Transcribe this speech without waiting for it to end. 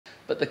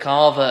But the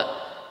car that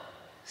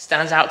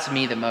stands out to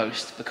me the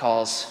most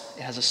because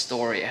it has a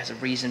story, it has a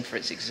reason for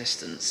its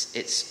existence.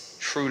 It's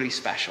truly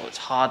special. It's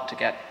hard to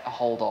get a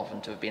hold of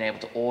and to have been able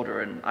to order,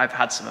 and I've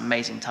had some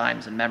amazing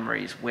times and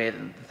memories with,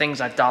 and the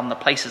things I've done, the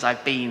places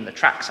I've been, the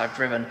tracks I've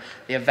driven,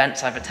 the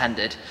events I've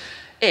attended,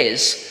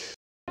 is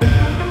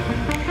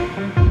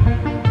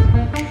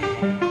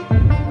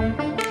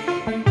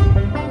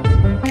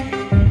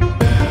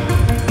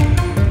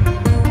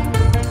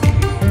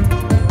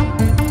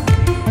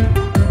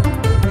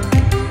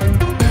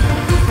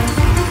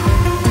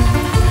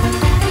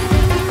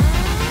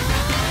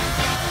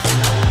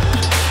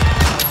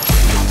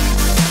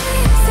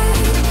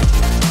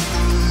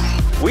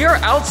We are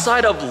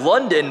outside of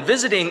London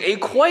visiting a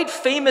quite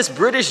famous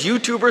British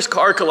YouTuber's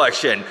car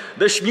collection,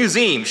 the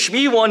Museum,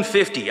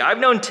 Shmee150. I've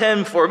known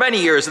Tim for many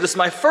years, and this is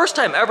my first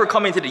time ever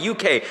coming to the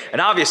UK,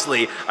 and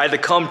obviously I had to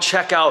come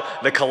check out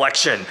the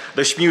collection,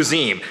 the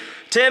Museum.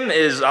 Tim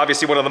is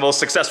obviously one of the most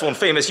successful and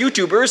famous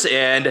YouTubers,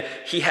 and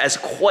he has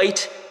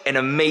quite an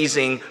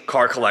amazing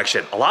car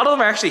collection. A lot of them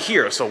are actually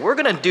here, so we're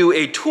gonna do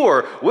a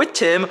tour with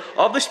Tim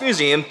of this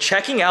museum,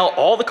 checking out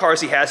all the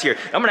cars he has here.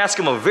 I'm gonna ask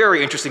him a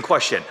very interesting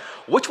question.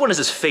 Which one is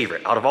his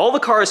favorite? Out of all the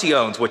cars he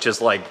owns, which is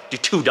like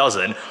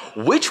 24,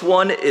 which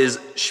one is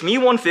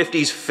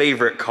Shmee150's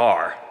favorite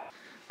car?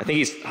 I think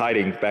he's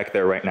hiding back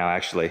there right now,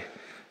 actually.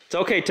 It's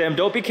okay, Tim,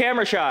 don't be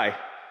camera shy.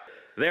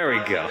 There we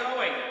go.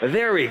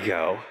 There we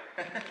go.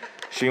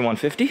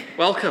 Shmee150?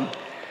 welcome.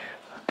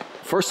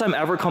 First time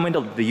ever coming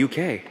to the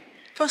UK.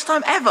 First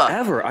time ever?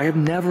 Ever. I have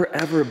never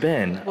ever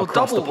been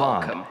across the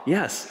pond. Welcome.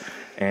 Yes.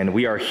 And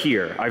we are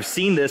here. I've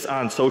seen this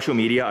on social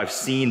media. I've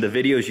seen the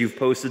videos you've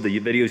posted,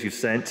 the videos you've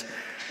sent,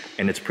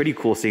 and it's pretty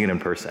cool seeing it in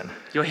person.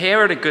 You're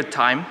here at a good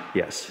time.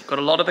 Yes. Got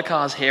a lot of the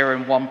cars here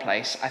in one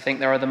place. I think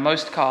there are the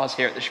most cars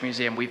here at the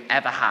Museum we've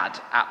ever had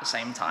at the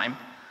same time.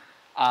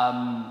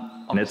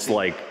 And it's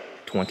like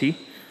 20?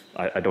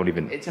 I don't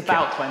even It's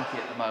about 20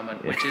 at the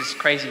moment, which is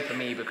crazy for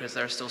me because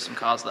there are still some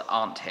cars that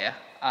aren't here.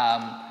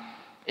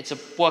 It's a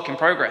work in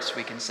progress,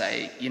 we can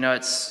say. You know,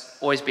 it's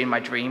always been my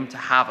dream to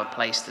have a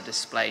place to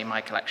display my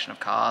collection of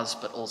cars,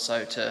 but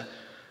also to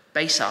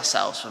base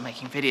ourselves for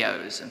making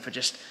videos and for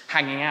just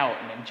hanging out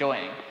and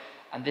enjoying.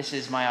 And this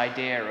is my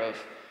idea of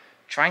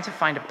trying to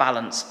find a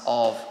balance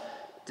of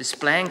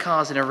displaying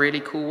cars in a really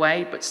cool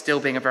way, but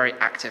still being a very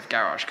active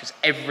garage, because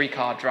every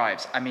car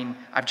drives. I mean,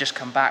 I've just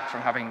come back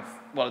from having,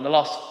 well, in the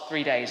last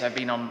 3 days, I've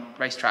been on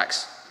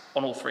racetracks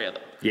on all 3 of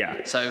them.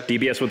 Yeah. So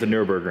DBS went to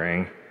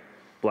Nürburgring.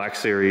 Black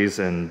Series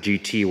and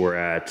GT were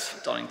at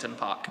Donington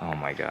Park. Oh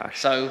my gosh.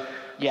 So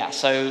yeah,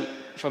 so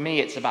for me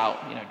it's about,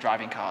 you know,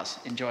 driving cars,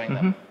 enjoying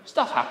them.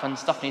 Stuff happens,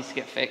 stuff needs to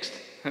get fixed.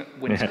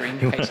 Windscreen,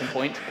 case in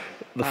point.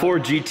 The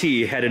Ford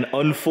GT had an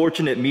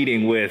unfortunate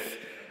meeting with,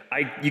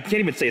 you can't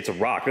even say it's a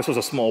rock. This was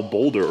a small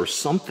boulder or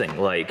something.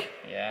 Like,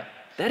 yeah,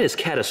 that is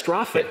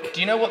catastrophic. But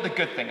do you know what the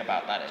good thing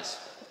about that is?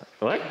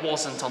 What? It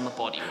wasn't on the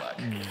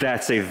bodywork.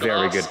 That's a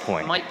very good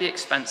point. Might be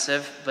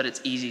expensive, but it's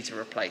easy to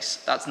replace.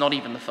 That's not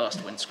even the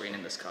first windscreen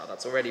in this car.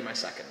 That's already my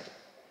second.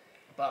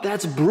 But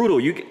that's brutal.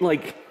 You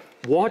like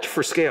watch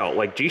for scale,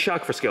 like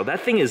G-Shock for scale.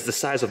 That thing is the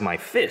size of my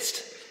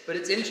fist. But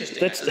it's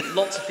interesting.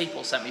 Lots of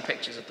people sent me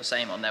pictures of the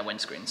same on their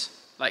windscreens.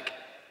 Like,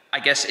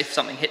 I guess if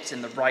something hits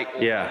in the right or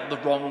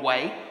the wrong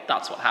way,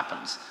 that's what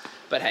happens.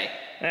 But hey.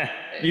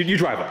 You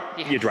drive them.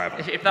 Yeah. You drive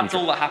them. If that's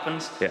all that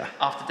happens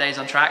after days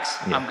on tracks,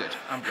 I'm good.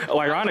 I'm good. Oh,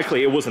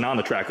 ironically, it wasn't on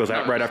the track. It was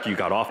right after you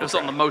got off the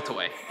track. It was on the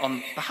motorway,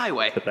 on the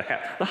highway.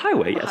 The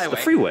highway, yes, the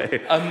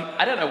freeway.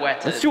 I don't know where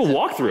to... Let's do a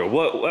walkthrough.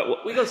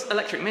 What? We got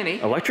electric Mini.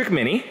 Electric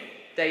Mini.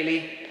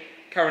 Daily.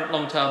 Current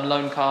long-term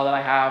loan car that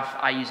I have.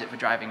 I use it for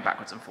driving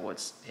backwards and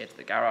forwards here to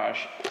the garage.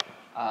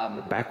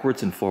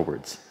 Backwards and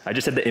forwards. I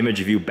just had the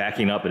image of you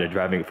backing up and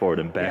driving forward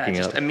and backing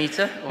just up. A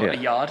meter or a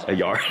yard. A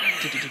yard.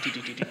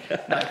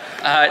 No,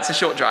 it's a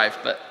short drive,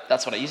 but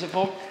that's what I use it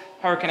for.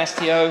 Hurricane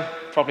STO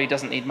probably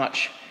doesn't need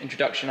much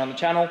introduction on the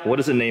channel. What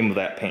is the name of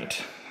that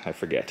paint? I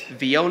forget.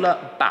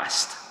 Viola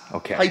Bast.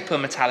 Okay. Hyper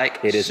metallic,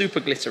 it is super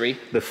glittery.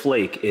 The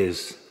flake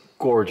is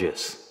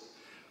gorgeous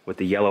with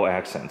the yellow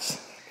accents.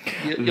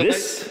 I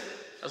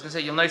was gonna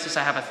say, you'll notice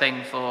I have a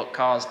thing for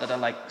cars that are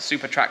like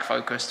super track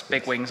focused,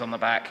 big wings on the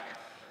back.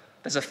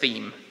 There's a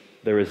theme.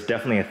 There is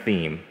definitely a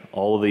theme.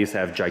 All of these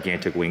have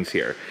gigantic wings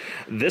here.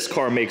 This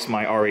car makes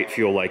my R8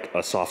 feel like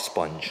a soft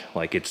sponge.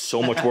 Like it's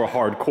so much more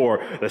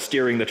hardcore, the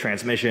steering, the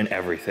transmission,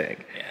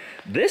 everything. Yeah.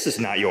 This is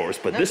not yours,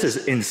 but this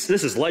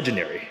is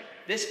legendary.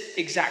 This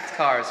exact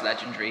car is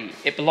legendary.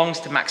 It belongs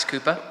to Max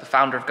Cooper, the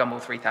founder of Gumball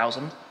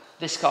 3000.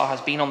 This car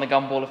has been on the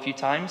Gumball a few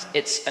times.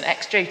 It's an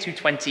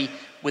XJ220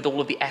 with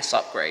all of the S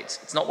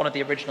upgrades. It's not one of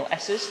the original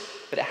S's,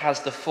 but it has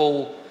the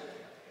full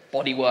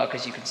bodywork,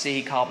 as you can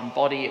see, carbon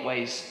body. It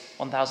weighs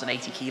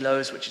 1,080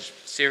 kilos, which is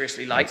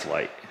seriously light. That's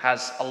light.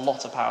 Has a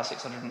lot of power,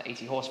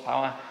 680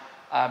 horsepower.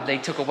 They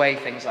took away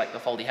things like the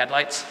foldy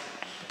headlights,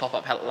 the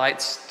pop-up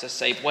headlights to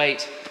save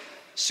weight.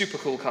 super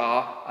cool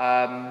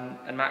car.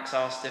 And Max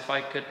asked if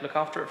I could look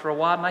after it for a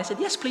while, and I said,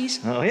 yes, please.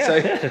 Oh,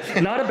 yeah. So,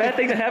 not a bad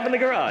thing to have in the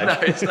garage. No,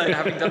 it's like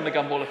having done the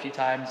gumball a few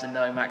times and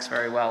knowing Max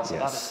very well. So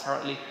that is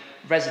currently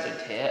resident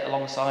here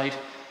alongside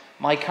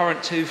my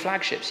current two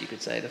flagships, you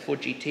could say, the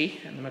Ford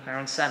GT and the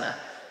McLaren Senna.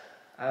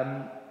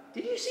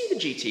 Did you see the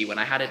GT when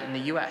I had it in the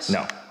US?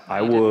 No, I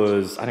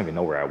don't even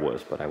know where I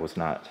was, but I was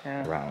not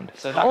around.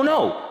 So oh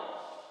no!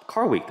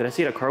 Car Week, did I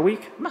see it at Car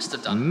Week? Must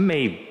have done.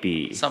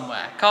 Maybe.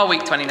 Somewhere. Car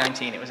Week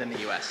 2019, it was in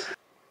the US.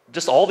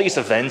 Just all these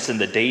events and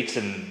the dates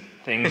and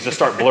things just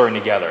start blurring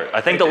together.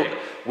 I think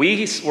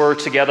we were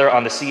together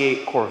on the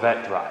C8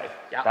 Corvette drive.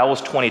 Yep. That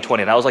was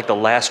 2020. That was like the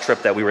last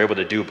trip that we were able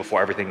to do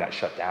before everything got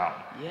shut down.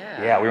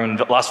 Yeah. Yeah, we were in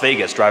Las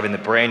Vegas driving the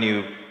brand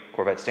new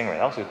Corvette Stingray.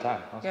 That was a good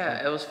time.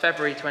 It was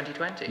February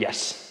 2020.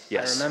 Yes.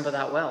 I remember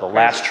that well. The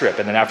last trip,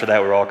 and then after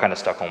that we were all kind of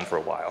stuck home for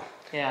a while.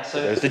 Yeah,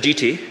 so there's the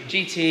GT.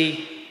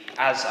 GT,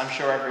 as I'm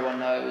sure everyone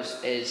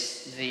knows,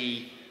 is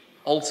the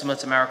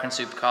ultimate American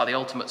supercar, the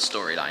ultimate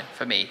storyline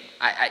for me.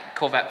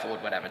 Corvette,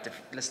 Ford, whatever,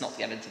 let's not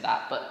get into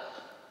that, but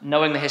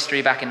knowing the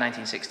history back in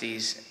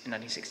 1960s, in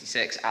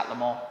 1966 at Le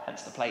Mans,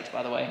 hence the plate,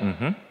 by the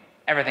way,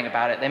 everything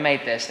about it, they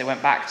made this, they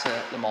went back to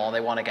Le Mans,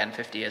 they won again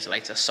 50 years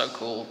later, so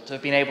cool. To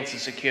have been able to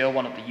secure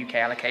one of the UK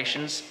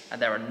allocations,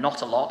 and there are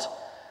not a lot,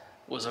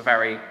 was a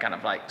very kind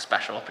of like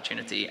special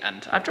opportunity,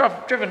 and I've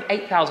driven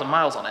 8,000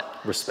 miles on it.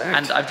 Respect.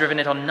 And I've driven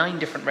it on 9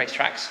 different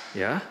racetracks.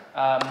 Yeah?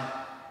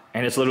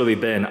 And it's literally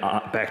been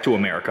back to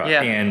America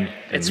and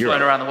it's Europe.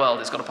 flown around the world,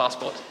 it's got a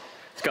passport.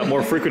 It's got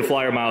more frequent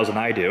flyer miles than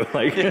I do.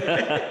 Like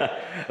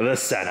the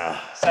Senna.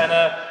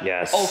 Senna,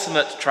 yes.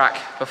 Ultimate track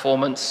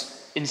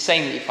performance,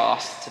 insanely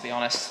fast, to be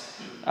honest.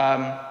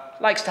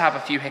 Likes to have a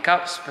few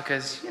hiccups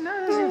because, you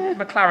know, there's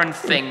a McLaren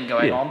thing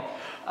going on.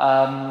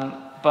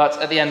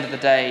 But at the end of the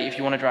day, if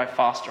you want to drive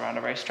fast around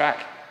a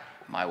racetrack,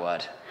 my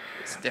word,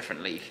 it's a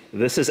different league.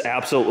 This is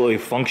absolutely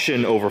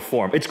function over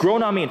form. It's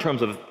grown on me in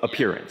terms of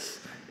appearance.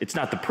 It's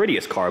not the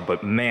prettiest car,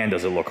 but man,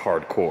 does it look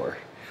hardcore.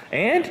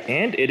 And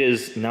it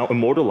is now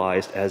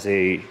immortalized as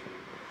a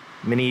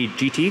mini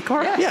GT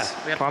car? Yes,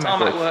 yeah. We have the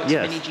Tarmac Works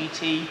Mini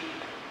GT,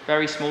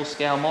 very small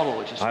scale model,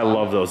 which is fun. I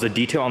love those. The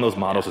detail on those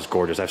models is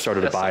gorgeous. I've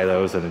started to buy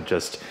those and it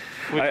just...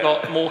 We've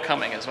got more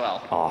coming as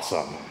well.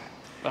 Awesome.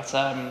 But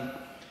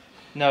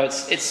no,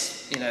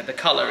 it's you know, the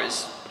color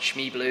is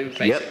Shmee blue,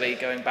 basically,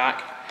 going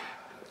back.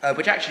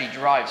 Which actually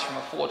derives from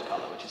a Ford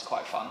colour, which is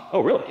quite fun.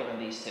 Oh, really? Given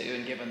these two,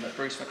 and given that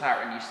Bruce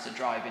McLaren used to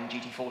drive in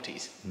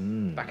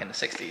GT40s back in the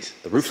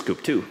 60s. The roof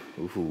scoop, too.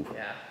 Ooh.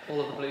 Yeah, all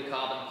of the blue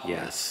carbon.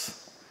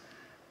 Yes.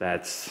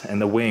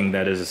 And the wing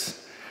that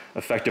is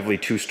effectively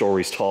 2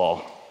 stories tall.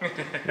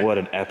 What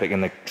an epic.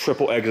 And the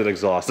triple exit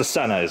exhaust. The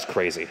Senna is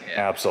crazy.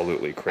 Yeah.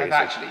 Absolutely crazy.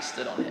 I've actually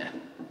stood on here.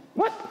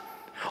 What?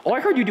 Oh,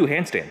 I heard you do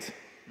handstands.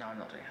 No, I'm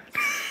not doing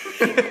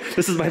handstands.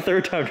 This is my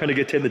 3rd time trying to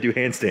get Tim to do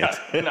handstands.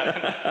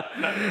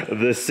 No.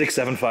 The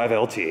 675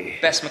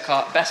 LT. Best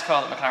car that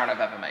McLaren have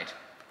ever made,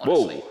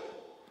 honestly. Whoa.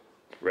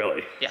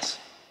 Really? Yes.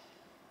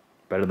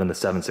 Better than the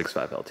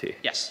 765 LT?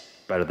 Yes.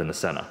 Better than the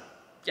Senna?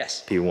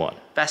 Yes. P1?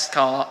 Best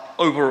car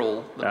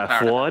overall that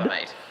McLaren have ever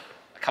made.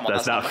 Come on,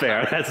 that's not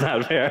fair. That's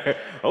not fair.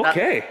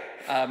 Okay.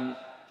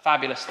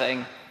 Fabulous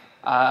thing.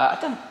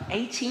 I've done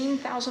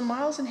 18,000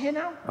 miles in here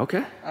now.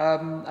 Okay.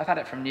 I've had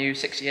it from new,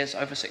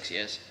 over 6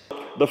 years.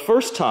 The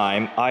first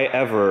time I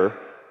ever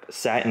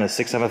sat in a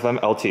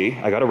 675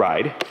 LT, I got a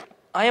ride.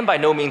 I am by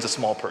no means a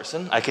small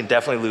person. I can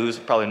definitely lose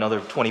probably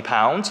another 20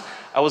 pounds.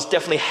 I was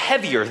definitely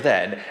heavier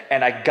then,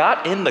 and I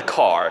got in the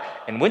car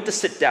and went to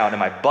sit down, and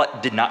my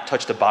butt did not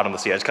touch the bottom of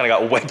the seat. I just kind of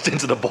got wedged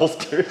into the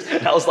bolsters,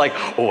 and I was like,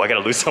 oh, I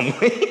gotta lose some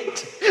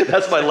weight.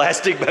 That's my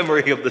lasting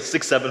memory of the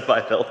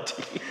 675 LT.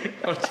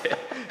 Oh dear.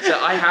 So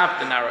I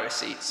have the narrow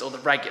seats, or the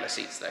regular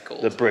seats they're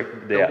called.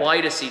 The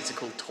wider seats are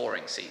called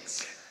touring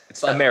seats.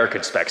 It's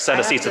American spec.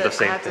 Senna seats are the same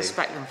thing. I had to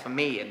spec them for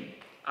me, and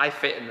I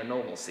fit in the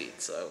normal seat,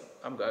 so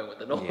I'm going with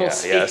the normal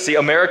seat. Yeah, see,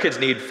 Americans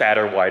need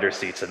fatter, wider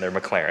seats than their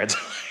McLarens.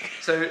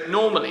 So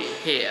normally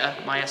here,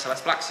 my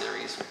SLS Black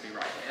Series would be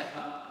right here,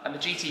 and the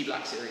GT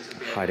Black Series would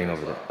be hiding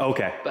over there.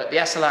 Okay. But the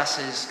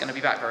SLS is going to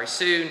be back very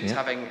soon. It's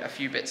having a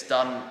few bits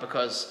done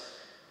because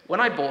when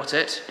I bought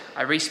it,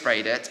 I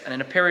resprayed it, and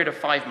in a period of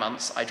 5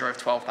 months, I drove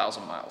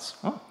 12,000 miles.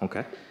 Oh,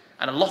 okay.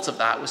 And a lot of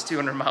that was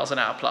 200 miles an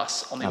hour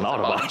plus on the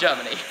Autobahn in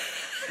Germany,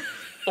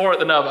 or at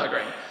the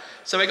Nürburgring.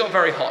 So it got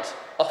very hot,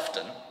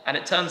 often. And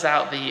it turns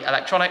out the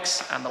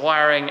electronics and the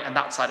wiring and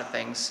that side of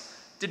things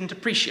didn't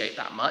appreciate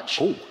that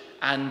much. Ooh.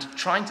 And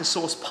trying to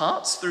source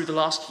parts through the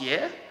last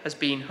year has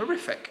been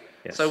horrific.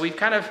 Yes. So we've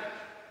kind of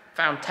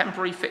found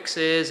temporary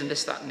fixes and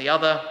this, that, and the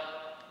other.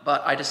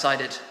 But I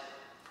decided,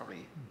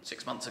 probably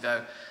 6 months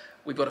ago,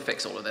 we've got to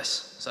fix all of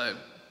this. So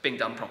being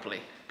done properly,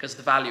 because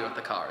the value of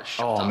the car is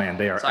shot up. Oh man,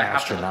 they are so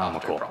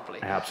astronomical.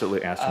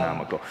 Absolutely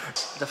astronomical.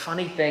 The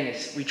funny thing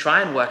is, we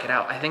try and work it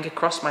out. I think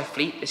across my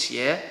fleet this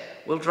year,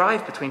 we'll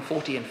drive between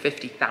 40 and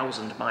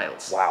 50,000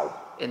 miles. Wow.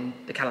 In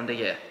the calendar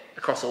year,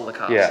 across all the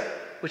cars. Yeah.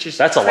 Which is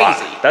That's crazy. a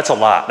lot. That's a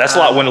lot. That's a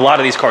lot when a lot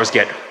of these cars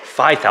get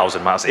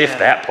 5,000 miles, if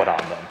that put on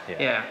them.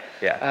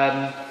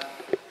 Yeah.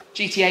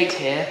 GT8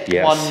 here,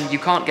 Yes. one you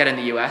can't get in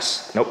the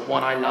US. Nope.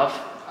 One I love.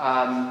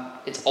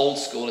 It's old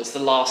school, it's the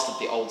last of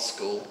the old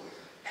school.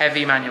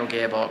 Heavy manual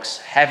gearbox,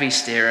 heavy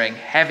steering,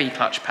 heavy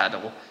clutch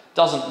pedal.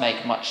 Doesn't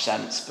make much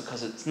sense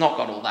because it's not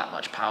got all that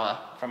much power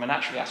from a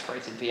naturally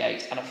aspirated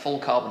V8 and a full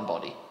carbon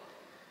body.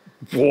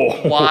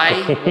 Whoa. Why?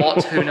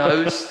 What? Who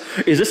knows?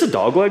 Is this a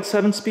dogleg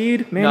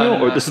 7-speed manual?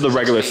 No, Or this is the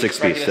regular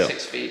 6-speed regular still?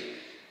 6-speed.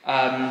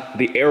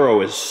 The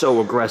arrow is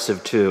so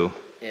aggressive too.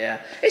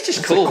 Yeah, it's just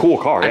It's cool. a cool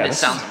car, and yeah. it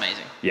sounds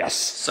amazing. Yes.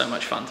 So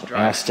much fun to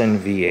drive. Aston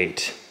V8.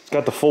 It's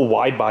got the full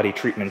wide body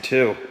treatment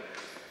too.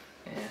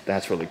 Yeah.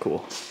 That's really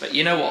cool. But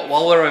you know what?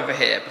 While we're over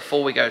here,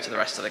 before we go to the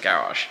rest of the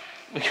garage,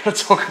 we gotta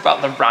talk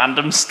about the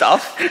random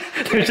stuff.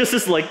 There's just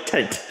this like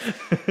tent.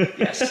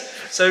 Yes.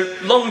 So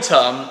long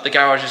term, the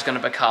garage is going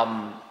to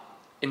become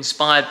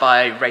inspired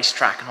by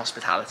racetrack and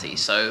hospitality.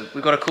 So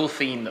we've got a cool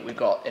theme that we've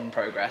got in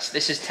progress.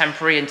 This is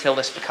temporary until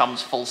this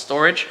becomes full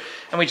storage,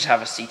 and we just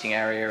have a seating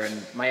area,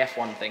 and my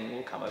F1 thing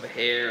will come over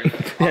here.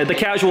 And Yeah, the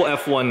casual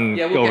F1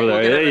 Yeah, over there.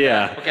 we'll get over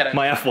Yeah, there. We'll get it.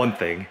 my F1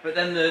 thing. But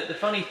then the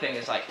funny thing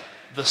is like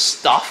the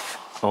stuff.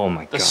 Oh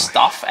my The god.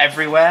 stuff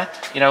everywhere.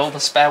 You know, all the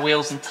spare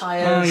wheels and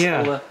tires. Oh, yeah.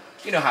 All the,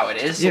 you know how it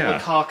is. Yeah. All the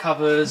car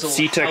covers. All the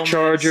C-Tech helmets.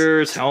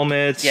 chargers,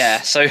 helmets.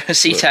 Yeah, so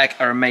C-Tech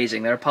are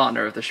amazing. They're a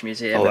partner of the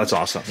Shmee150. Oh, that's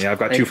awesome. Yeah, I've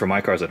got two for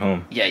my cars at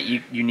home. Yeah,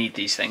 you need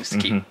these things to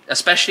keep, Mm-hmm.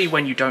 especially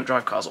when you don't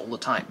drive cars all the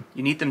time.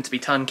 You need them to be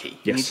turnkey.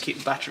 You Yes. need to keep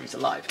the batteries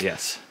alive.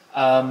 Yes.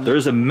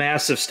 There's a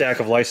massive stack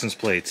of license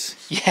plates.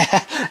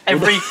 Yeah,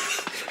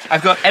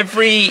 I've got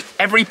every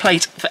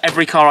plate for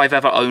every car I've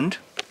ever owned.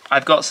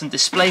 I've got some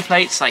display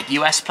plates, like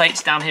US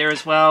plates down here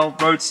as well,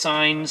 road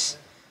signs,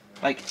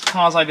 like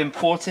cars I've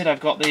imported. I've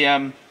got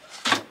the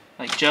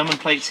like German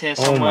plates here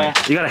Oh somewhere.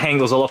 my! You gotta hang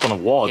those all up on the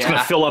wall. It's Yeah.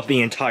 gonna fill up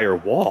the entire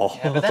wall.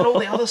 Yeah, but then all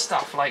the other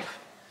stuff, like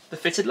the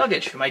fitted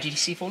luggage for my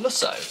GTC4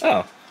 Lusso.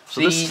 Oh,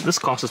 so this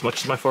costs as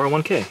much as my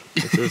 401k.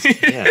 This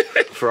is yeah,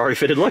 Ferrari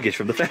fitted luggage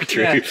from the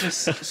factory. Yeah,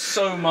 just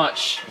so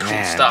much cool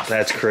Man, stuff.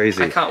 that's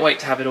crazy. I can't wait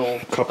to have it all.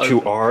 Cup open.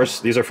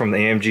 2Rs. These are from the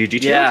AMG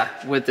GT. Yeah,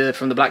 with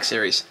from the Black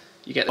Series.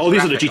 You get. This Oh, these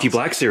are the graphic GT on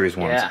Black Series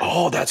ones. Yeah.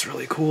 Oh, that's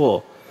really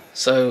cool.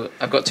 So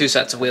I've got 2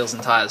 sets of wheels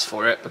and tires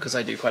for it because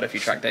I do quite a few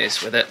track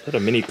days with it. Is that a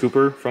Mini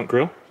Cooper front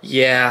grille?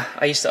 Yeah,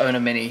 I used to own a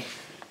Mini.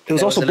 It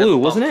was There also a blue,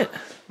 little wasn't bump.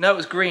 it? No, it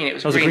was green. It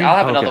was Was it green. green? I'll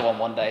have Oh, another okay. one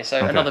one day.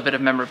 So another bit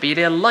of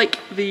memorabilia, like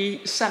the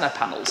Senna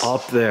panels.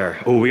 Up there.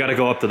 Oh, we gotta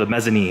go up to the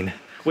mezzanine.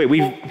 Wait,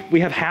 we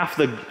have half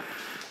the.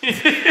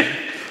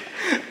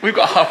 We've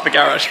got half the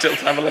garage still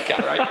to have a look at,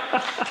 right?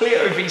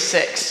 Clio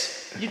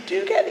V6. You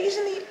do get these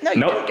in the. No,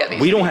 you don't get No,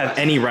 these. we in don't the have US.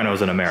 any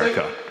Renaults in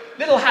America. So,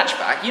 little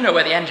hatchback. You know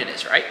where the engine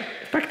is, right?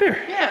 Back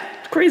there. Yeah.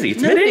 It's crazy.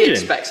 It's Nobody mid-engine.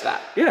 expects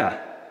that. Yeah.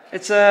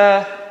 It's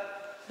a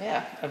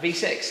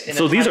V6. In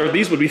So a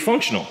these would be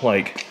functional.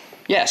 Like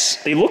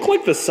Yes. they look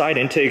like the side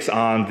intakes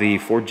on the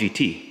Ford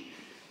GT.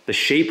 The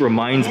shape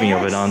reminds me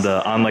of it on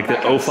the like the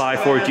Back on 05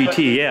 square, Ford GT. but-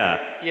 Yeah.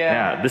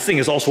 Yeah. This thing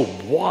is also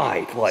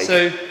wide. Like.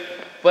 So,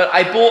 but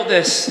I bought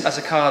this as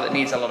a car that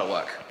needs a lot of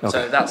work. Okay.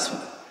 So that's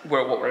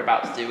what we're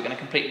about to do. We're going to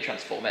completely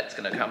transform it. It's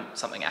going to become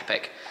something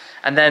epic.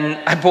 And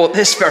then I bought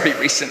this very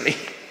recently.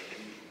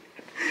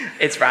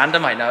 It's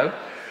random, I know,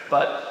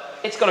 but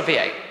it's got a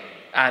V8.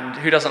 And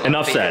who doesn't love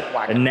Enough a V8 said. A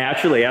wagon?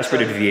 naturally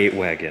aspirated So- V8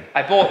 wagon.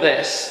 I bought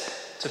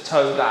this to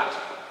tow that,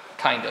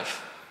 kind of.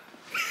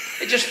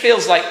 It just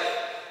feels like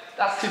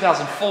that's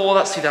 2004,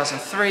 that's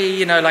 2003,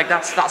 you know, like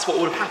that's what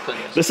would have happened.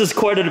 This is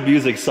quite an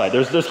amusing sight.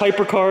 There's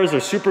hypercars,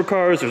 there's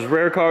supercars, there's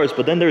rare cars,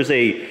 but then there's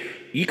a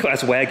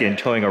E-Class wagon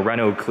towing a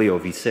Renault Clio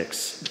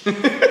V6.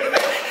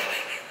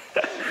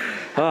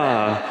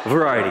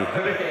 Variety.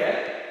 Over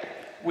here,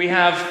 we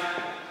have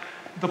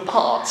the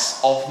parts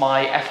of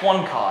my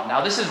F1 car.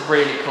 Now this is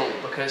really cool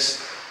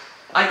because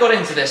I got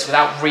into this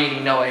without really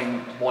knowing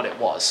what it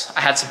was.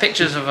 I had some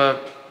pictures of a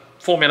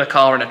Formula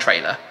car in a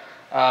trailer.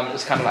 It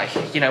was kind of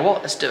like, you know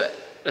what, let's do it.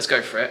 Let's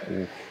go for it.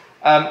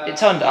 It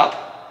turned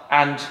up,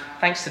 and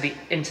thanks to the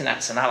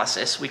internet's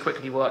analysis, we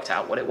quickly worked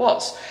out what it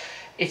was.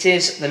 It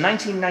is the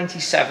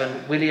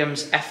 1997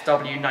 Williams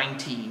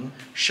FW19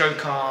 show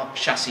car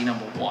chassis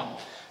number 1.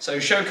 So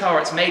show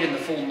car, it's made in the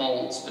full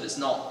molds, but it's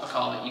not a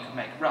car that you can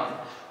make run.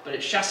 But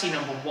it's chassis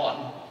number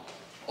 1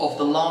 of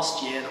the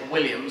last year that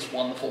Williams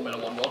won the Formula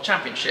 1 World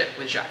Championship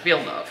with Jacques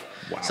Villeneuve.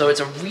 Wow. So it's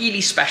a really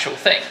special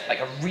thing, like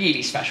a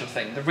really special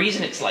thing. The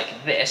reason it's like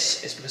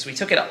this is because we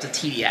took it up to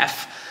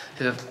TDF,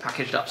 who have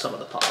packaged up some of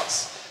the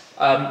parts,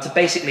 to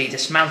basically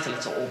dismantle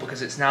it all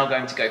because it's now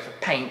going to go for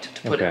paint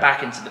to put Okay. it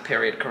back into the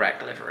period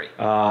correct livery.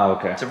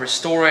 Okay. To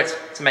restore it,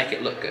 to make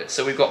it look good.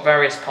 So we've got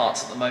various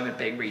parts at the moment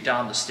being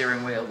redone. The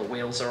steering wheel, the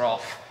wheels are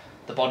off,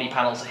 the body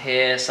panels are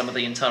here, some of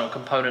the internal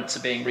components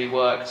are being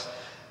reworked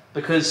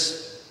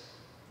because,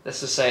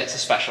 let's just say it's a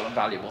special and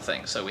valuable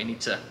thing, so we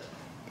need to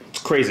It's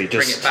crazy.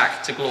 bring Just it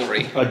back to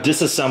glory. a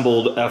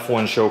disassembled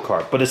F1 show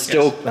car, but it's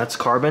still that's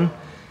carbon.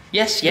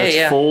 Yes, yeah, That's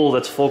yeah. full.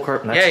 That's full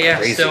carbon. That's Yeah,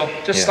 crazy. still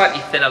just Yeah.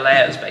 slightly thinner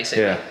layers,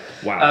 basically. Yeah.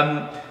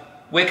 Wow.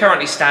 We're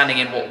currently standing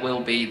in what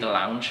will be the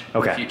lounge in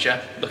the Okay. future,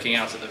 looking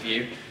out at the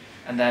view.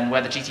 And then where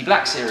the GT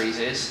Black Series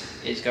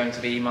is going to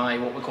be my,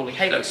 what we're calling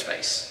Halo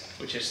space.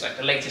 which is like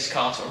the latest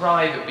car to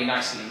arrive. It would be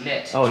nicely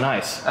lit. Oh,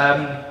 nice.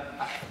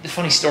 The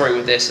funny story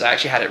with this is I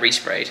actually had it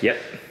resprayed.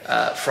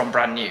 Yep. From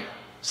brand new.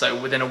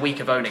 So within a week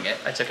of owning it,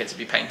 I took it to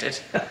be painted,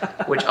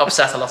 which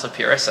upset a lot of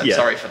purists. I'm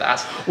sorry for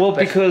that. Well,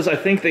 because I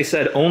think they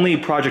said only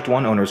Project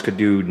One owners could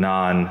do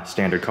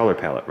non-standard color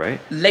palette, right?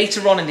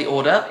 Later on in the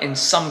order, in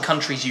some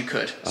countries you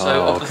could.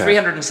 So of the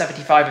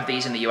 375 of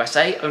these in the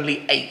USA,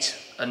 only 8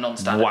 are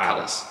non-standard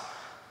colors.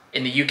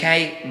 In the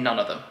UK, none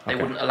of them. They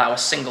wouldn't allow a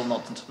single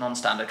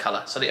non-standard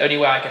color. So the only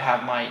way I could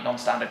have my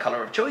non-standard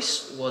color of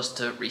choice was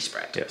to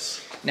respray it.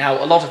 Yes.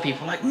 Now, a lot of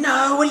people are like,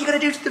 no, what are you going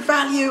to do to the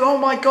value? Oh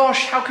my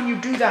gosh, how can you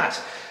do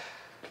that?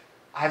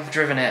 I've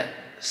driven it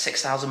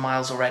 6,000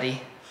 miles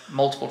already,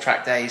 multiple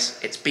track days.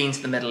 It's been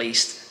to the Middle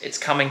East. It's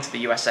coming to the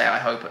USA, I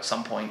hope, at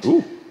some point.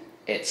 Ooh.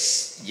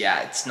 It's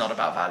not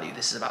about value.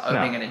 This is about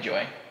owning and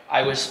enjoying.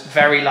 I was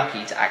very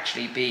lucky to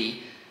actually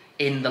be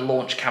in the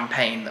launch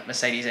campaign that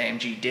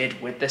Mercedes-AMG did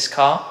with this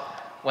car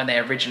when they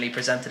originally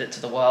presented it to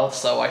the world,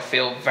 so I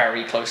feel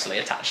very closely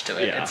attached to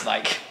it. Yeah. It's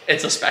like,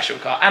 it's a special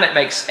car, and it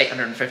makes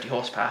 850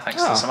 horsepower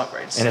thanks to some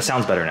upgrades. And it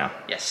sounds better now.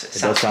 Yes, it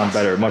does sound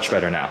better, much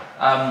better now.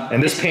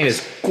 And this paint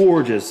is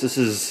gorgeous. This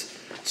is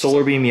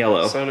Solar Beam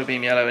Yellow. Solar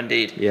Beam Yellow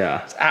indeed.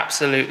 Yeah. It's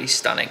absolutely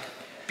stunning.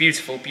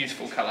 Beautiful,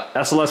 beautiful color.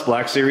 SLS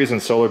Black Series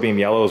and Solar Beam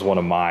Yellow is one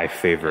of my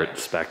favorite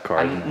spec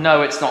cars.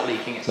 No, it's not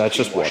leaking. That's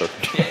just water.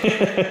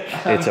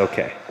 It's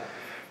okay.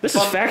 This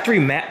is factory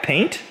matte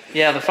paint?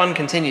 Yeah, the fun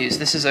continues.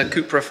 This is a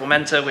Cupra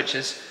Formentor, which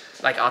is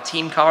like our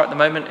team car at the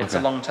moment. It's a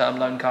long-term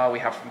loan car we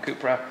have from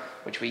Cupra,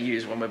 which we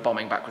use when we're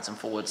bombing backwards and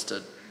forwards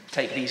to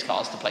take these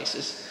cars to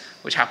places,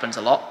 which happens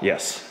a lot.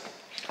 Yes.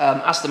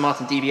 Aston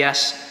Martin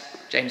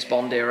DBS, James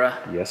Bond era.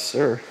 Yes,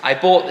 sir. I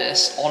bought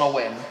this on a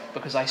whim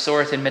because I saw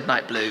it in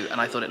midnight blue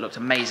and I thought it looked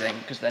amazing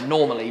because they're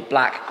normally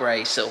black,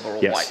 grey, silver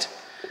or white.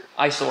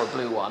 I saw a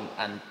blue one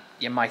and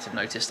you might have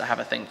noticed I have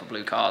a thing for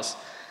blue cars.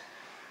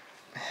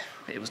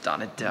 It was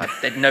done.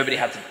 Nobody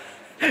had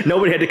to...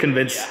 Nobody had to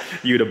convince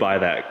you to buy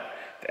that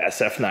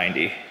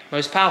SF90.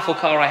 Most powerful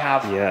car I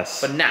have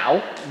for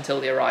now, until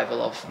the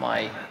arrival of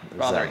my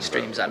rather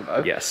extreme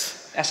Zenvo.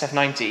 Yes.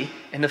 SF90.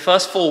 In the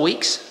first 4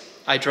 weeks,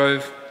 I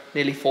drove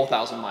nearly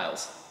 4,000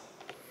 miles.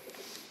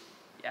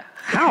 Yeah.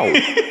 How?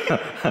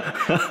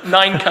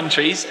 9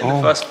 countries in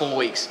the first 4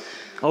 weeks.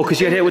 Oh, because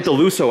you had hit with the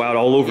Lusso out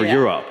all over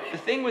Europe. The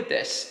thing with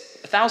this,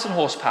 1,000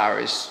 horsepower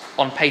is,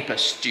 on paper,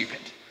 stupid.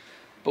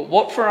 But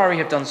what Ferrari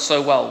have done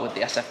so well with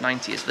the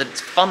SF90 is that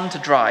it's fun to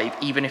drive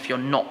even if you're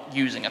not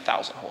using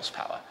 1,000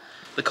 horsepower.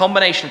 The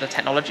combination of the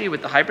technology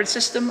with the hybrid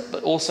system,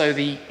 but also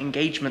the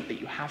engagement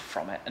that you have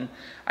from it. And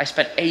I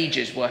spent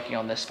ages working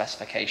on this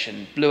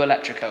specification. Blue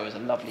Electrico is a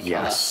lovely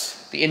color.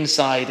 The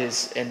inside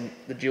is in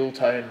the dual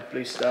tone,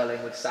 blue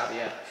sterling with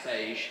Savia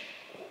beige.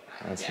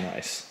 That's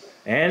nice.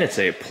 And it's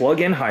a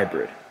plug-in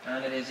hybrid.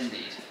 And it is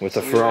indeed. With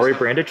a Ferrari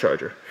branded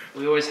charger.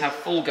 We always have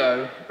full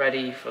go,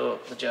 ready for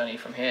the journey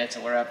from here to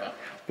wherever.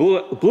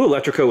 Blue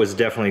Electrico is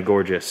definitely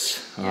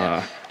gorgeous.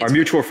 Our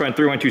mutual friend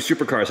 312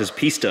 Supercars, his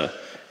Pista,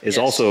 is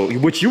also,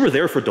 which you were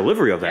there for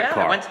delivery of that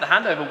car. I went to the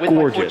handover with my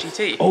Ford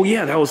GT. Oh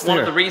yeah, that was one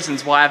of the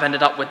reasons why I've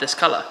ended up with this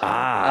color.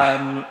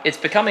 It's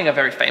becoming a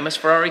very famous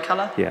Ferrari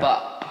color,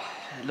 but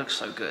it looks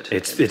so good.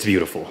 It's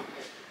beautiful.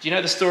 Do you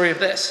know the story of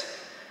this?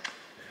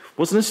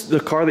 Wasn't this the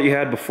car that you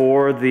had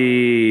before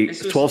the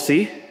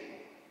 12C?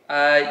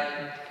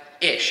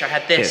 Ish. I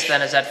had this,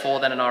 then a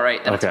Z4, then an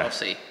R8, then a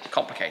 12C.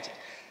 Complicated.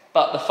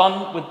 But the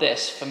fun with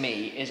this, for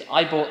me, is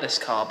I bought this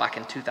car back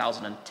in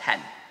 2010.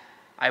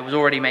 I was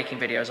already making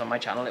videos on my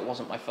channel. It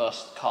wasn't my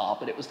first car,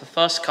 but it was the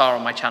first car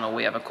on my channel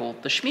we ever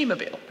called the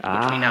Shmee150,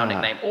 which we now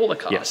nickname all the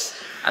cars.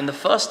 And the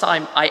first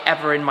time I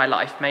ever in my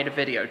life made a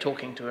video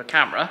talking to a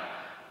camera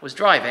was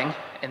driving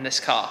in this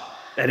car.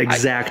 That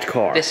exact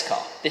car? This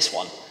car, this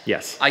one.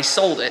 Yes. I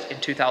sold it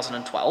in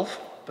 2012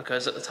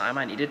 because at the time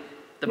I needed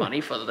the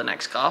money for the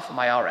next car, for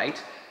my R8.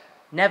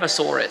 Never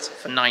saw it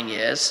for 9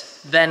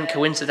 years. Then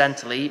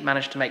coincidentally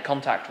managed to make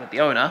contact with the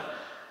owner.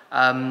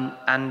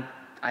 And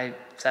I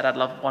said I'd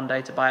love one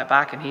day to buy it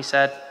back. And he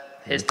said,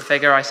 here's the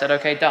figure. I said,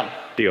 okay, done.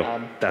 Deal.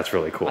 That's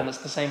really cool. And it's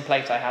the same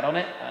plate I had on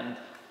it. And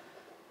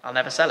I'll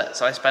never sell it.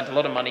 So I spent a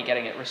lot of money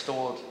getting it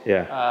restored.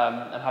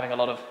 And having a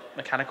lot of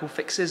mechanical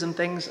fixes and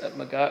things at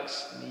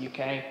McGurk's in the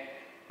UK.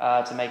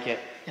 To make it,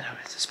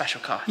 it's a special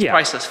car. It's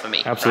priceless for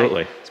me.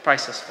 Absolutely. Right? It's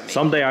priceless for me.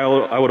 Someday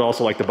I would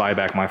also like to buy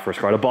back my first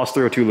car, the Boss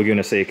 302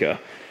 Laguna Seca.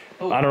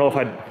 I don't know if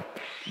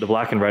the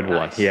black and red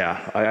one.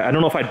 Yeah. I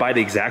don't know if I'd buy the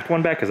exact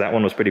one back because that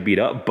one was pretty beat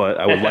up, but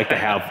I would like to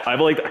have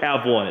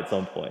one at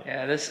some point.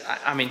 Yeah,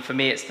 I mean, for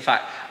me, it's the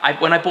fact.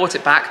 When I bought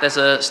it back, there's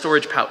a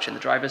storage pouch in the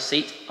driver's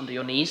seat under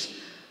your knees.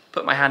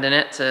 Put my hand in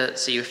it to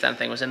see if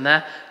anything was in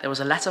there. There was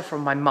a letter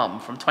from my mum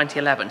from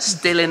 2011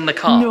 still in the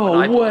car when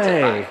I bought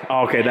it back.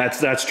 Okay,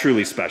 that's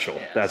truly special.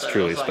 That's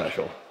truly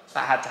special.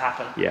 That had to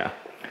happen. Yeah.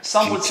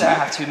 Some would say I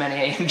have too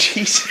many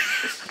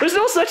AMGs. There's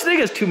no such thing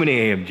as too many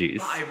AMGs.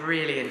 But I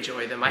really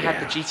enjoy them. I had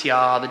the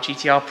GTR, the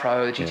GTR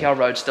Pro, the GTR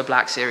Roadster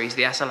Black Series,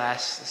 the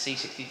SLS, the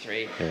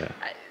C63.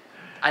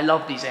 I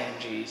love these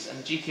AMGs,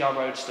 and GTR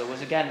Roadster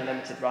was again a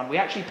limited run. We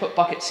actually put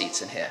bucket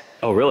seats in here.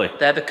 Oh, really?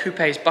 They're the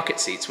coupe's bucket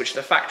seats, which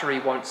the factory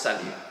won't sell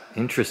you.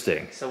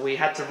 Interesting. So we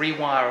had to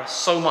rewire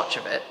so much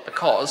of it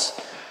because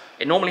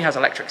it normally has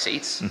electric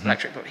seats,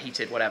 electric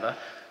heated, whatever,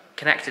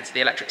 connected to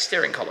the electric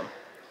steering column.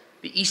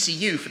 The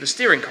ECU for the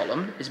steering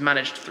column is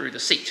managed through the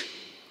seat.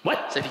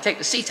 What? So if you take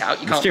the seat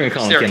out, you can't move the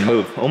steering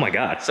column. Can move. Oh my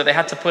God. So they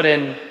had to put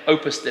in,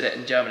 Opus did it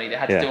in Germany, they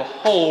had to do a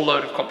whole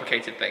load of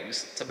complicated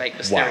things to make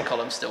the steering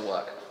column still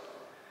work.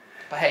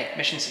 But hey,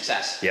 mission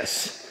success.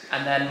 Yes.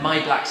 And then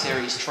my Black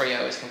Series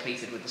Trio is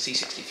completed with the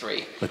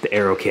C63. With the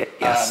aero kit,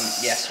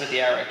 yes. Yes, with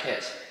the aero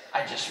kit.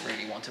 I just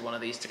really wanted one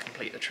of these to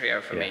complete the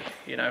trio for me,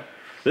 you know?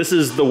 This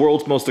is the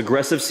world's most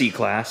aggressive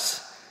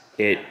C-Class.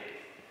 It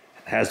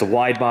has the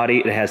wide body,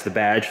 it has the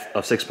badge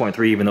of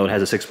 6.3, even though it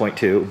has a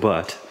 6.2,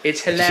 but...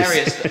 It's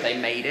hilarious that they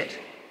made it.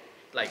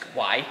 Like,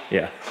 why?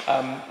 Yeah.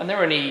 And there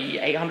are only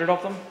 800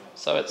 of them,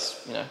 so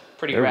it's, you know,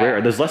 pretty They're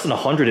rare. There's less than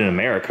 100 in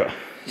America,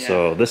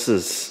 so this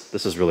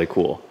is really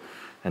cool.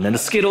 And then the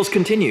Skittles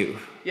continue.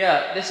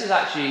 Yeah, this is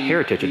actually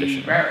Heritage the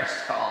Edition.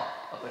 rarest car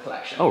of the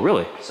collection. Oh,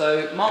 really?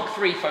 So, Mark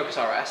III Focus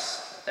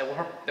RS,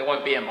 there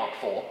won't be a Mark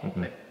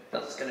IV.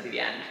 That's going to be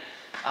the end.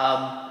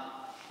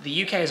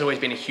 The UK has always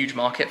been a huge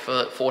market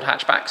for Ford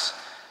hatchbacks,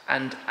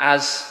 and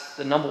as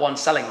the #1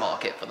 selling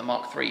market for the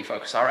Mark III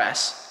Focus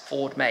RS,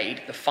 Ford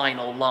made the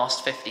final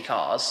last 50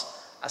 cars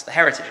as the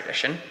Heritage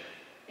Edition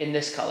in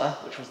this colour,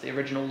 which was the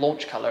original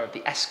launch colour of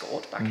the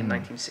Escort back in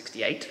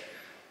 1968.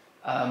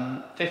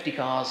 50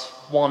 cars,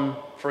 one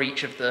for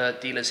each of the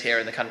dealers here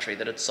in the country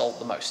that had sold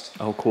the most.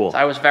 Oh, cool. So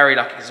I was very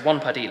lucky, because it's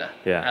one per dealer.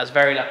 Yeah. I was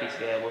very lucky to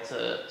be able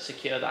to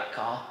secure that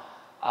car.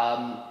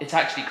 It's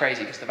actually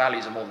crazy, because the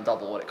values are more than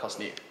double what it cost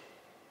new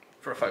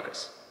for a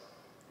Focus.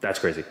 That's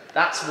crazy.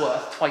 That's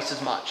worth twice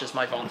as much as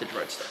my Vantage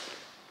Roadster.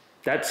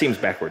 That seems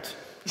backwards.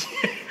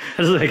 That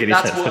doesn't make any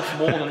sense. That's worth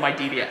more than my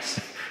DBS.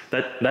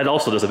 That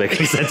also doesn't make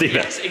any sense either.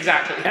 Yes,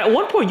 exactly. At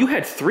one point, you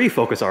had 3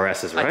 Focus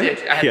RSs, right? I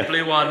did. I had the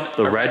blue one,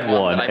 the red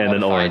one, and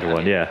an orange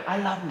one, I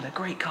love them. They're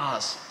great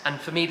cars. And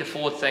for me, the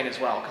Ford thing as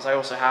well, because I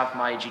also have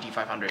my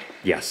GT500.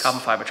 Yes.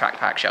 Carbon fiber track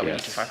pack Shelby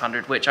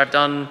GT500, which I've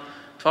done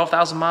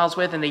 12,000 miles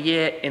with in the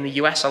year in the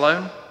US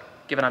alone,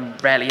 given I'm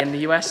rarely in the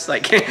US.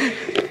 Like,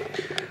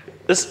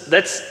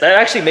 that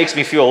actually makes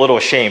me feel a little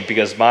ashamed,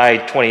 because my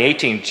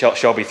 2018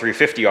 Shelby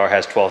 350R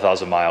has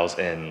 12,000 miles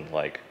in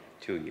like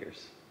 2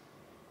 years.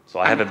 So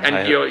I haven't.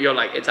 And you're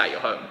like, it's at your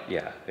home.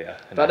 Yeah.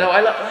 But no,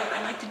 I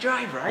like to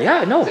drive, right?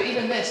 Yeah, no. So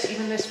even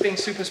this being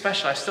super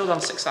special, I've still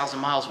done 6,000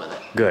 miles with it.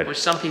 Good. Which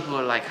some people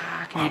are like,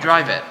 can you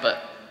drive it? But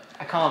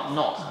I can't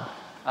not.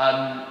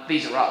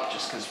 These are up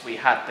just because we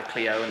had the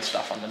Clio and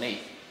stuff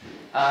underneath.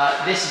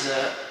 This is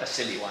a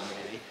silly one,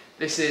 really.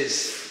 This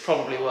is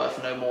probably worth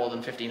no more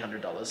than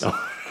 $1,500.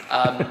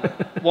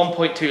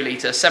 1.2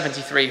 litre,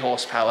 73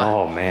 horsepower.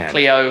 Oh, man.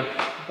 Clio,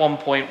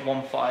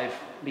 1.15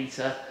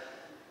 litre.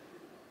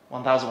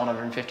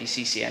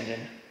 1,150cc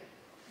engine.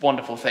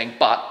 Wonderful thing.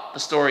 But the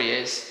story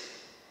is,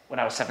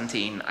 when I was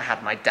 17, I had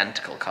an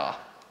identical car.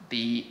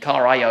 The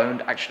car I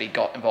owned actually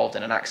got involved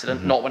in an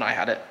accident, not when I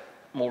had it,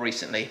 more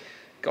recently.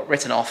 Got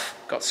written off,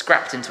 got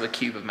scrapped into a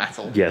cube of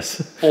metal.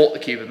 Yes. Bought the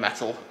cube of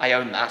metal. I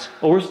own that.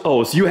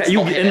 So you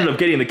ended up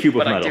getting the cube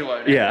of metal. But I do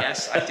own it,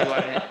 yes, I do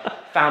own it.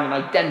 Found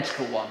an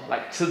identical one,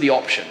 like to the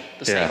option,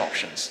 the same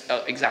options.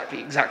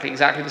 Exactly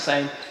the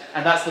same.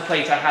 And that's the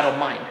plate I had on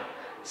mine.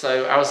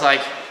 So I was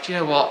like, do you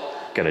know what?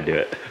 Gotta do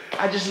it.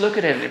 I just look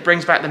at it and it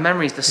brings back the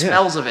memories. The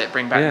smells of it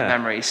bring back the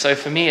memories. So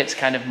for me, it's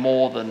kind of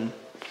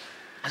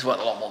it's worth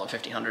a lot more than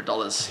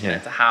 $1,500 you know,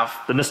 to have.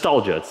 The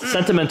nostalgia, it's the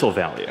sentimental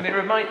value. And it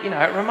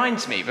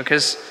reminds me,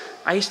 because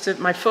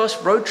my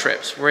first road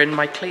trips were in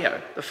my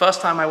Clio. The first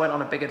time I went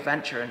on a big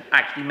adventure and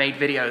actually made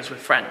videos with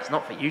friends,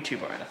 not for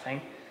YouTube or anything,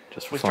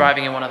 just for was fun.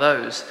 Driving in one of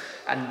those,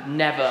 and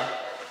never.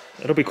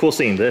 It'll be cool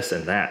seeing this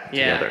and that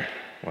together.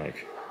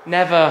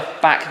 Never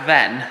back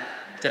then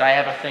did I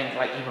ever think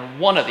like even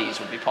one of these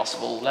would be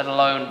possible, let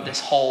alone this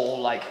whole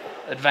like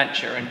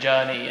adventure and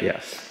journey. And,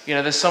 you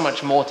know, there's so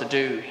much more to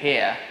do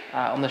here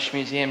on the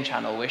Shmee150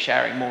 channel. We're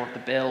sharing more of the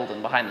build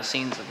and behind the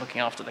scenes of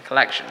looking after the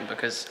collection,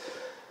 because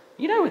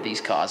you know, with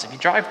these cars, if you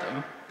drive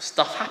them,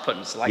 stuff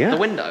happens, like the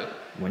window,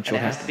 and it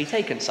has to be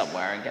taken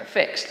somewhere and get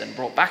fixed and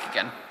brought back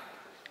again.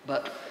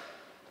 But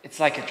it's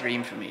like a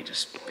dream for me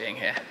just being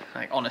here.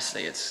 Like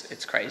honestly,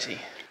 it's crazy.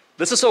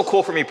 This is so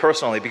cool for me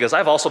personally, because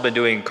I've also been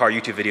doing car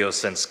YouTube videos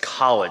since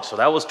college. So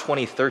that was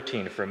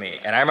 2013 for me.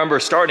 And I remember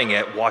starting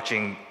it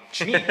watching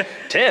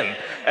Tim.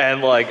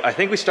 And like, I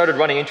think we started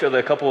running into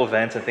a couple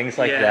events and things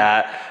like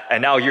that.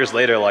 And now years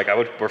later, like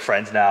we're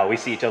friends now. We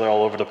see each other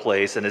all over the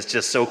place. And it's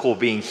just so cool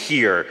being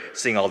here,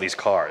 seeing all these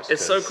cars.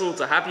 It's so cool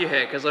to have you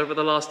here, because over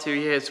the last 2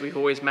 years, we've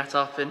always met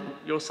up in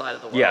your side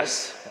of the world.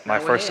 Yes, my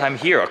first time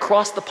here,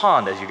 across the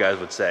pond, as you guys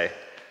would say.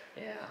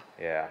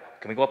 Yeah.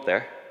 Can we go up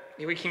there?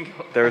 Yeah, we can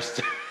go.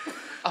 There's...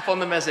 Up on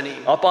the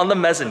mezzanine. Up on the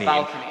mezzanine.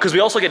 Balcony. Because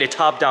we also get a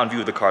top-down view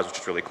of the cars, which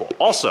is really cool.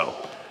 Also,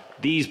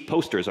 these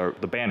posters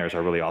the banners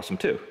are really awesome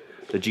too.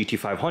 The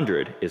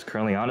GT500 is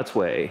currently on its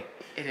way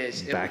It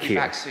is. It back will be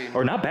here. back soon.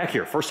 Or not back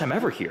here, first time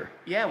ever here.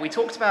 Yeah, we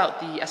talked about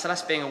the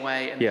SLS being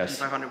away and Yes.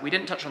 the GT500. We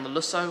didn't touch on the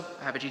Lusso.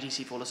 I have a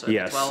GTC4 Lusso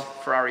Yes.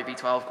 V12, Ferrari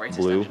V12, greatest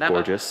Blue, engine ever.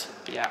 gorgeous.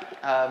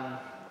 Yeah,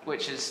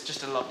 which is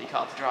just a lovely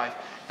car to drive.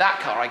 That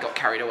car I got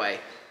carried away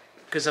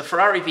because a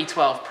Ferrari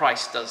V12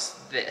 price does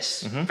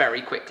this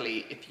very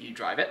quickly if you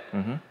drive it.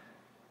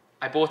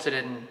 I bought it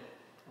in,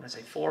 I want to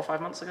say 4 or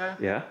 5 months ago.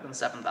 Yeah. Than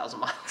 7,000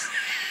 miles.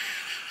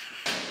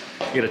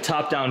 You get a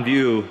top-down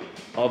view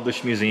of the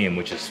Shmee150,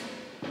 which is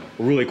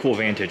a really cool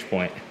vantage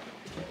point.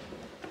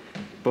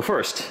 But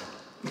first,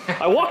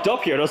 I walked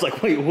up here and I was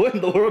like, wait, what in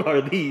the world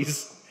are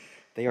these?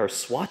 They are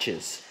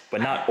swatches,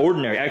 but not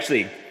ordinary.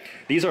 Actually,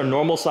 these are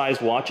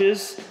normal-sized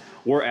watches.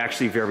 We're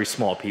actually very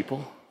small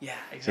people. Yeah,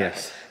 exactly.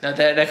 Yes. No,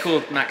 they're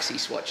called maxi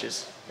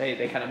swatches.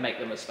 They kind of make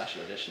them as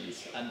special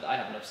editions, and I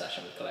have an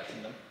obsession with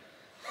collecting them.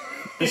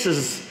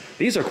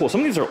 These are cool.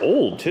 Some of these are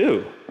old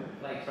too.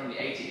 Like from the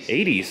 80s.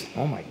 80s,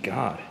 oh my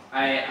God.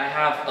 I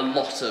have a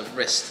lot of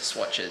wrist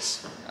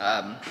swatches.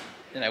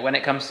 You know, when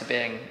it comes to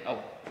being,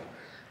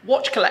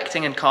 watch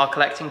collecting and car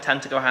collecting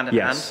tend to go hand in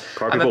hand.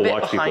 Car I'm people, a bit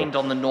watch behind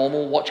people. on the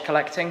normal watch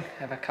collecting.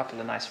 I have a couple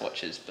of nice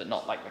watches, but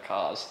not like the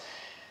cars.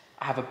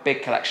 I have a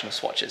big collection of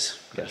swatches.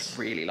 Yes.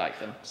 I really like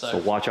them. So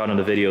watch out on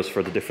the videos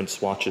for the different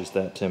swatches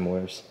that Tim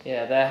wears.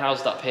 Yeah, they're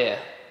housed up here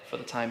for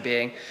the time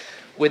being.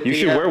 With You the,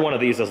 should wear one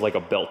of these as like a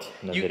belt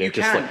in the video. You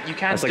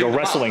can. It's like do a them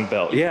wrestling up.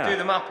 belt. You Yeah. can do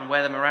them up and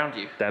wear them around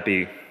you. That'd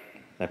be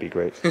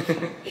great.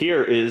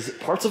 Here is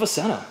parts of a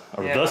Senna,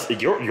 or Yeah. thus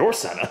your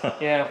Senna.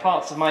 Yeah,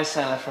 parts of my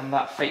Senna from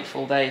that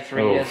fateful day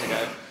 3 Oh. years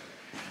ago.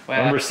 I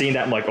remember seeing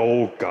that. I'm like,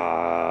 oh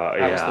God,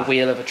 That was the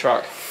wheel of a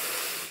truck.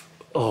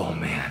 Oh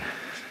man.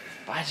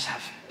 But I just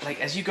have, like,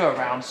 as you go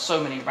around,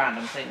 so many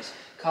random things.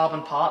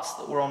 Carbon parts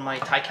that were on my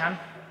Taycan.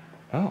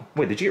 Oh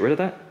wait, did you get rid of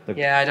that? The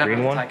Yeah, I don't green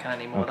have one? a Taycan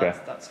anymore. Okay.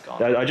 That's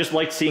gone. I just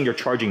liked seeing your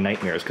charging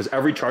nightmares because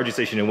every charging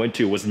station I went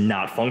to was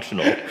not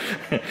functional.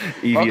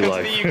 EV Welcome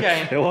life. to the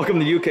UK. Yeah, welcome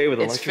to the UK with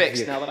It's electric fixed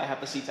vehicle. now that I have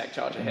the C-Tech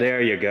charger here.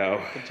 There you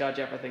go. I can charge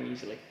everything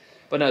easily.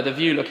 But no, the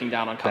view looking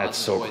down on cars That's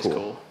is so always cool.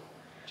 cool.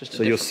 Just a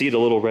So you'll different- see the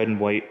little red and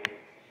white.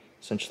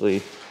 Essentially,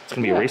 it's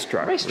gonna be a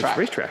racetrack. Racetrack.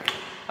 Racetrack.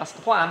 That's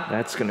the plan.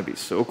 That's gonna be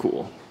so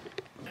cool.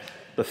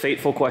 The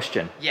fateful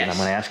question that I'm Yes.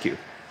 gonna ask you: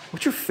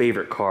 what's your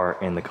favorite car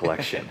in the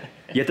collection?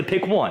 You have to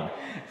pick one.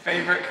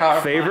 Favorite car.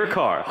 of Favorite mine?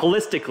 car,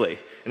 holistically.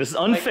 And this is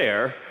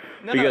unfair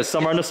No, because no,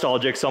 some are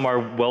nostalgic, some are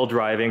well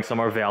driving, some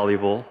are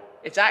valuable.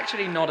 It's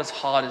actually not as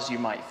hard as you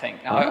might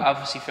think. Now, Oh. I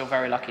obviously feel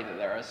very lucky that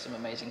there are some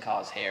amazing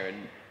cars here,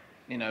 and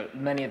you know,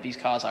 many of these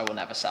cars I will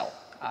never sell.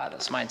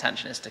 That's my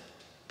intention, is to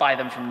buy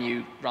them from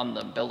new, run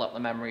them, build up the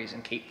memories,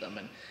 and keep them.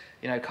 And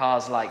you know,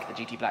 cars like the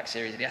GT Black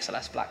Series, the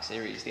SLS Black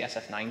Series, the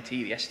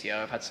SF90, the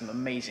STO, I've had some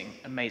amazing,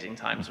 amazing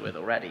times with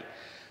already.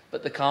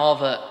 But the car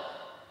that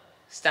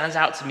stands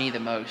out to me the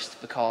most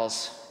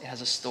because it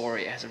has a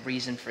story, it has a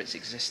reason for its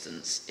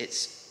existence.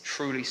 It's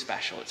truly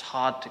special. It's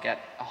hard to get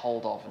a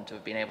hold of and to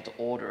have been able to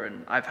order.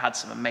 And I've had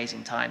some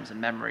amazing times and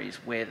memories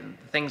with, and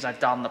the things I've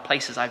done, the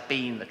places I've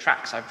been, the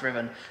tracks I've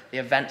driven, the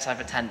events I've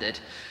attended,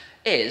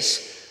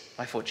 is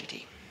my Ford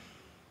GT.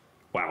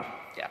 Wow.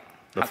 Yeah.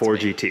 The had to Ford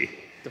be. GT.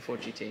 The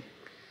Ford GT.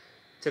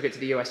 Took it to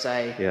the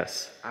USA.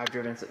 Yes. I've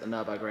driven it at the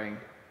Nürburgring.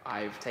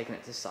 I've taken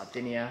it to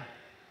Sardinia.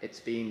 It's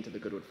been to the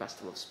Goodwood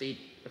Festival of Speed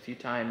a few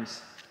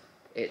times.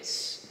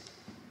 It's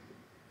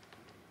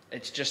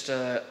just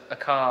a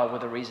car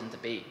with a reason to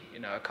be, you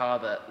know, a car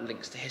that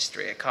links to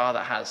history, a car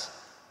that has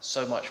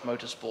so much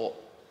motorsport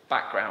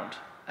background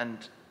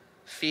and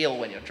feel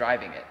when you're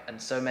driving it,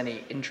 and so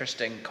many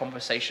interesting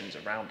conversations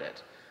around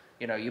it.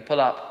 You know, you pull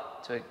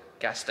up to a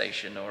gas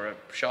station or a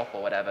shop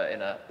or whatever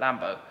in a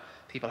Lambo,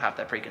 people have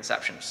their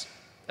preconceptions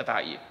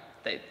about you.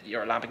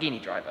 You're a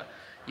Lamborghini driver.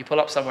 You pull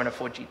up somewhere in a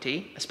Ford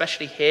GT,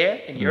 especially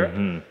here in Europe,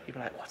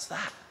 people are like, what's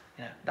that?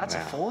 You know, that's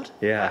Wow. a Ford?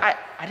 Yeah.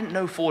 I didn't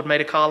know Ford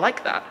made a car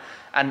like that.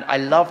 And I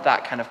love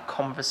that kind of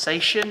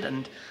conversation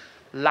and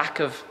lack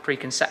of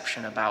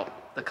preconception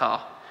about the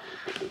car.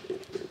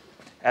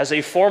 As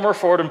a former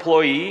Ford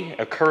employee,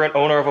 a current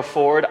owner of a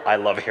Ford, I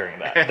love hearing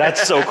that.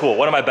 That's so cool.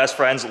 One of my best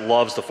friends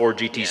loves the Ford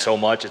GT so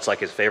much. It's like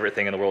his favorite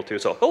thing in the world too.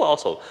 So he'll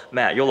also,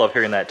 Matt, you'll love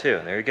hearing that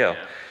too. There you go.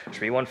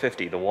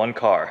 Shmee150, the one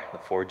car, the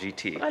Ford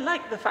GT. I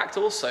like the fact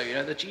also, you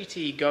know, the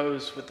GT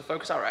goes with the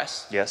Focus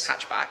RS, Yes.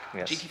 hatchback,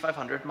 Yes.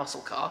 GT500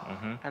 muscle car,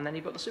 and then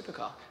you've got the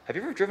supercar. Have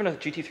you ever driven a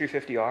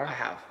GT350R? I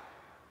have.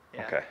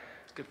 Yeah. Okay.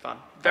 It's good fun.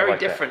 I Very like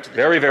that. different to the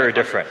Very, very GT500.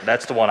 different.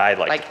 That's the one I'd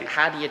like Like, to be.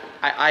 how do you,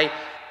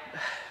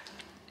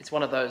 it's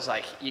one of those,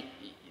 like,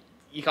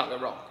 you can't go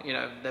wrong. You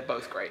know, they're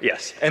both great.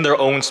 Yes, in their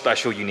own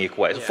special, unique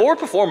ways. Yeah. Ford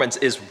Performance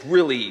is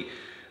really,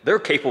 they're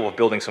capable of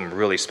building some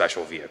really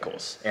special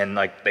vehicles. And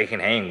like, they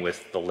can hang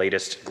with the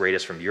latest,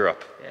 greatest from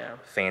Europe. Yeah.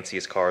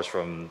 Fanciest cars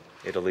from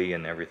Italy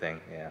and everything,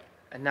 yeah.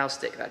 and now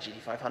stick that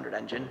GT500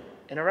 engine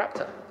in a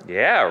Raptor.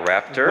 Yeah,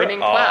 Raptor. Winning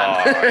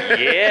plan.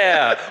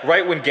 Yeah,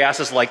 right when gas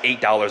is like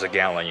 $8 a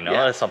gallon, you know,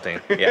 that's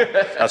something. Yeah,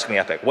 that's gonna be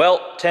epic.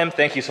 Well, Tim,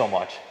 thank you so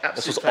much.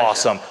 This was pleasure.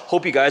 awesome.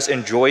 Hope you guys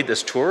enjoyed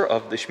this tour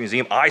of the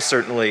Shmee-Museum. I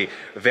certainly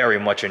very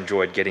much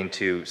enjoyed getting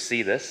to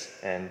see this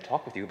and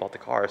talk with you about the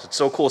cars. It's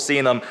so cool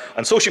seeing them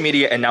on social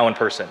media and now in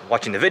person,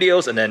 watching the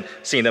videos and then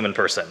seeing them in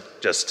person.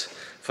 Just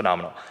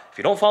phenomenal. If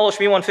you don't follow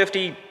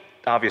Shmee150,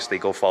 obviously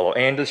go follow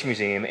and the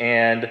Shmee-Museum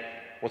and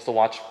what's the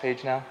watch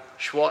page now?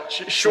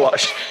 Swatch.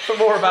 For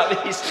more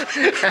about these.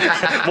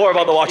 More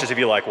about the watches if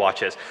you like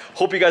watches.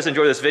 Hope you guys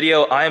enjoy this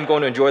video. I am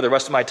going to enjoy the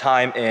rest of my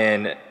time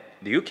in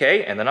the UK,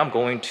 and then I'm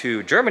going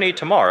to Germany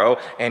tomorrow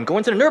and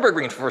going to the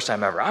Nürburgring for the first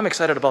time ever. I'm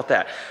excited about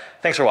that.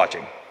 Thanks for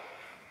watching.